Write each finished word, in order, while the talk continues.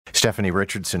Stephanie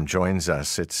Richardson joins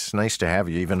us. It's nice to have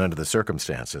you, even under the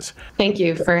circumstances. Thank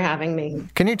you for having me.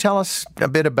 Can you tell us a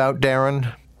bit about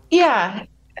Daron? Yeah,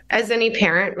 as any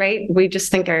parent, right? We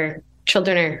just think our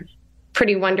children are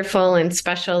pretty wonderful and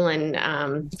special.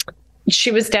 And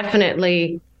she was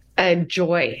definitely a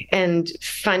joy and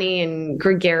funny and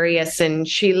gregarious. And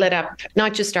she lit up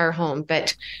not just our home,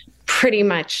 but pretty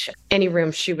much any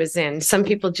room she was in. Some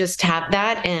people just have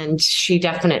that, and she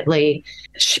definitely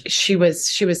she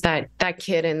was that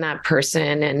kid and that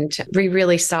person. And we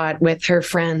really saw it with her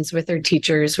friends, with her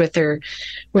teachers, with her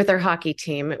hockey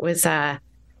team. It's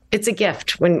a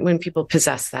gift when people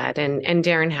possess that, and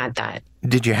Daron had that.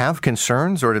 Did you have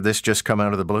concerns, or did this just come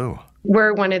out of the blue?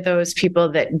 We're one of those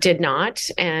people that did not,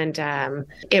 and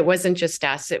it wasn't just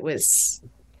us. It was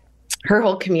her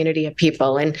whole community of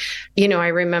people. And, I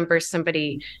remember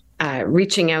somebody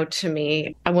reaching out to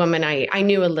me, a woman I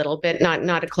knew a little bit,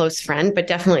 not a close friend, but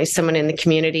definitely someone in the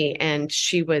community. And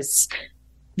she was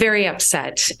very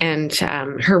upset. And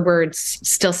her words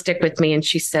still stick with me. And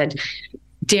she said,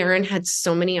 Daron had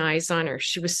so many eyes on her.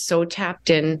 She was so tapped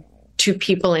in to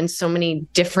people and so many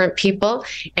different people.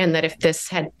 And that if this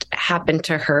had happened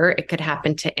to her, it could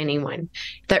happen to anyone.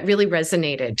 That really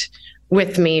resonated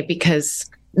with me, because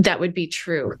that would be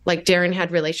true. Like, Daron had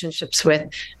relationships with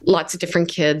lots of different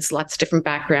kids, lots of different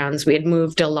backgrounds. We had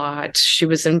moved a lot. She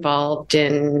was involved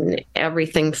in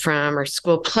everything from her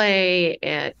school play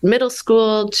at middle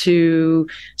school to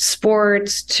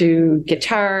sports to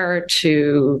guitar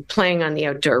to playing on the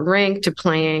outdoor rink to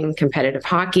playing competitive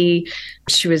hockey.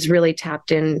 She was really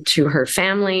tapped into her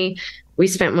family. We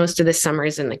spent most of the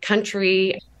summers in the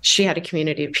country. She had a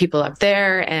community of people up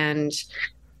there, and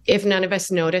if none of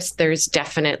us noticed, there's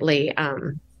definitely,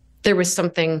 there was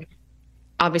something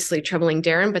obviously troubling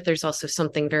Daron, but there's also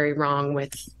something very wrong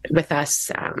with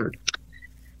us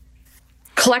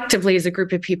collectively as a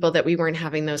group of people, that we weren't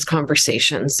having those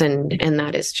conversations. And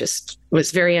that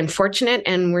was very unfortunate.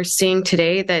 And we're seeing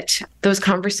today that those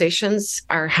conversations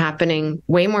are happening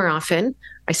way more often.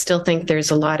 I still think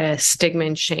there's a lot of stigma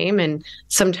and shame, and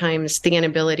sometimes the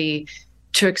inability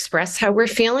to express how we're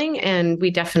feeling. And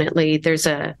we definitely, there's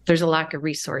a lack of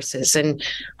resources, and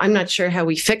I'm not sure how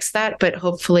we fix that, but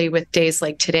hopefully with days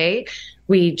like today,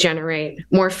 we generate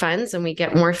more funds and we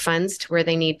get more funds to where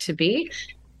they need to be.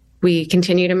 We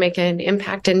continue to make an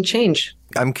impact and change.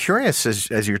 I'm curious,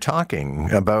 as you're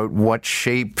talking, about what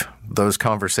shape those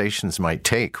conversations might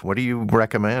take. What do you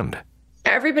recommend?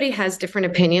 Everybody has different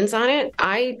opinions on it.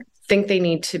 I think they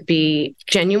need to be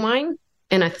genuine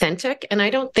and authentic. And I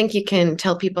don't think you can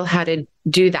tell people how to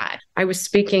do that. I was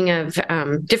speaking of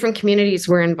different communities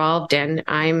we're involved in.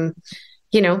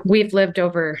 We've lived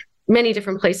over many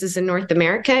different places in North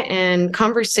America, and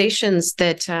conversations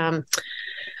that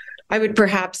I would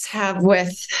perhaps have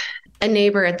with a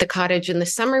neighbor at the cottage in the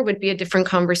summer would be a different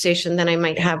conversation than I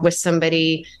might have with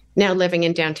somebody now living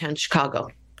in downtown Chicago.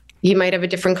 You might have a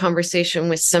different conversation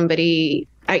with somebody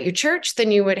at your church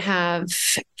than you would have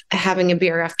having a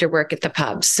beer after work at the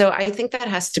pub. So I think that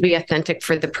has to be authentic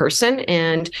for the person.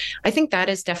 And I think that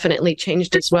has definitely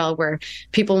changed as well, where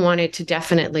people wanted to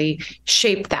definitely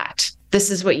shape that. This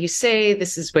is what you say,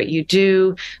 this is what you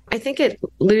do. I think it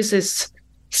loses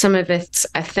some of its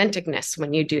authenticness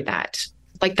when you do that.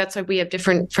 Like, that's why we have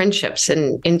different friendships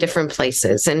in different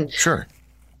places. And sure.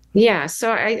 Yeah.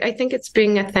 So I think it's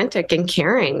being authentic and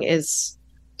caring, is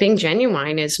being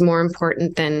genuine is more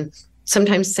important than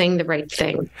sometimes saying the right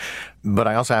thing. But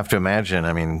I also have to imagine,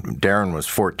 Daron was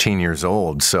 14 years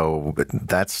old, so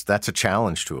that's a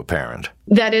challenge to a parent.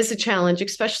 That is a challenge,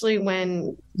 especially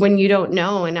when you don't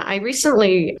know. And I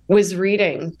recently was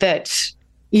reading that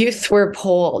youth were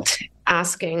polled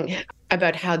asking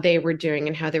about how they were doing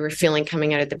and how they were feeling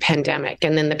coming out of the pandemic.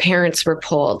 And then the parents were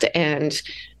polled, and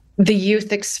the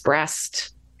youth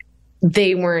expressed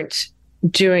they weren't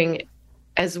doing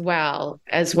as well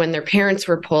as when their parents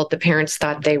were polled. The parents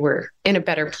thought they were in a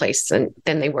better place than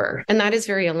they were. And that is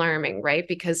very alarming, right?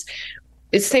 Because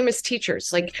it's the same as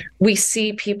teachers. Like, we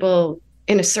see people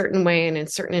in a certain way and in a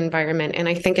certain environment. And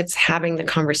I think it's having the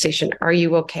conversation. Are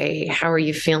you okay? How are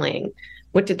you feeling?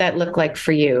 What did that look like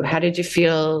for you? How did you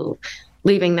feel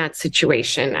leaving that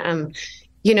situation?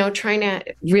 Trying to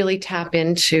really tap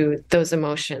into those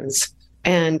emotions.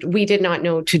 And we did not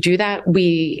know to do that.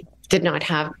 We did not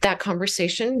have that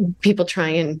conversation. People try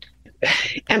and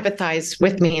empathize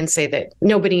with me and say that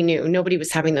nobody knew, nobody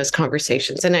was having those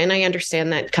conversations. And I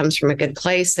understand that comes from a good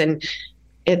place, and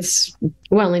it's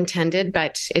well intended,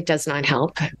 but it does not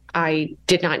help. I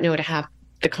did not know to have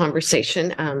the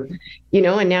conversation, and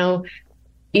now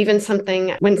even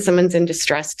something when someone's in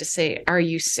distress, to say, are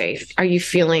you safe? Are you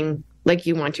feeling like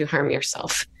you want to harm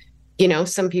yourself?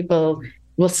 Some people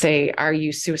will say, are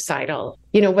you suicidal?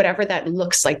 Whatever that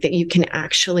looks like, that you can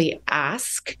actually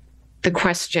ask the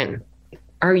question,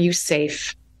 are you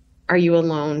safe? Are you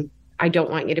alone? I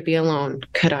don't want you to be alone.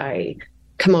 Could I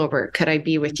come over? Could I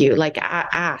be with you? Like,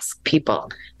 ask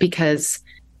people, because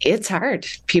it's hard.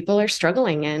 People are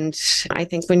struggling. And I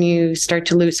think when you start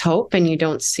to lose hope and you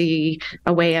don't see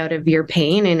a way out of your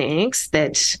pain and angst,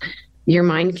 that your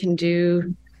mind can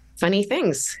do funny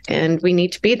things. And we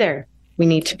need to be there. We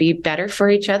need to be better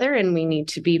for each other, and we need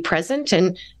to be present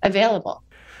and available.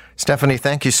 Stephanie,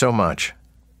 thank you so much.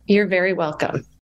 You're very welcome.